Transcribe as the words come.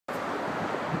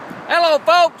Hello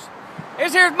folks,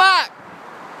 this here's Mike,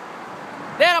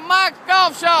 down at Mike's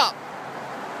Golf Shop,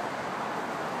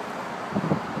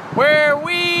 where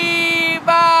we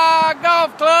buy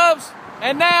golf clubs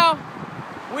and now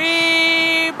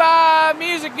we buy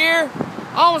music gear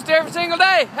almost every single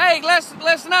day. Hey,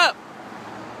 listen up.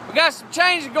 We got some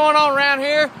changes going on around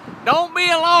here. Don't be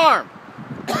alarmed.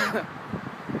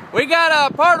 We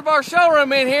got a part of our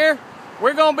showroom in here.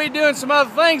 We're going to be doing some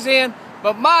other things in,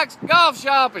 but Mike's Golf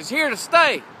Shop is here to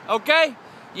stay, okay?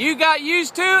 You got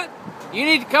used to it. You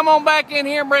need to come on back in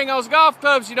here and bring those golf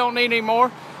clubs you don't need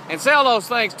anymore and sell those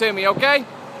things to me, okay?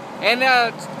 And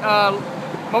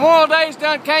Memorial Day's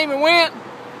done came and went,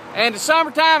 and the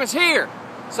summertime is here.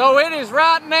 So it is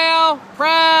right now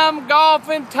prime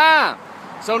golfing time.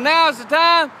 So now is the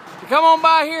time to come on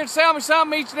by here and sell me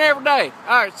something each and every day.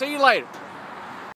 All right, see you later.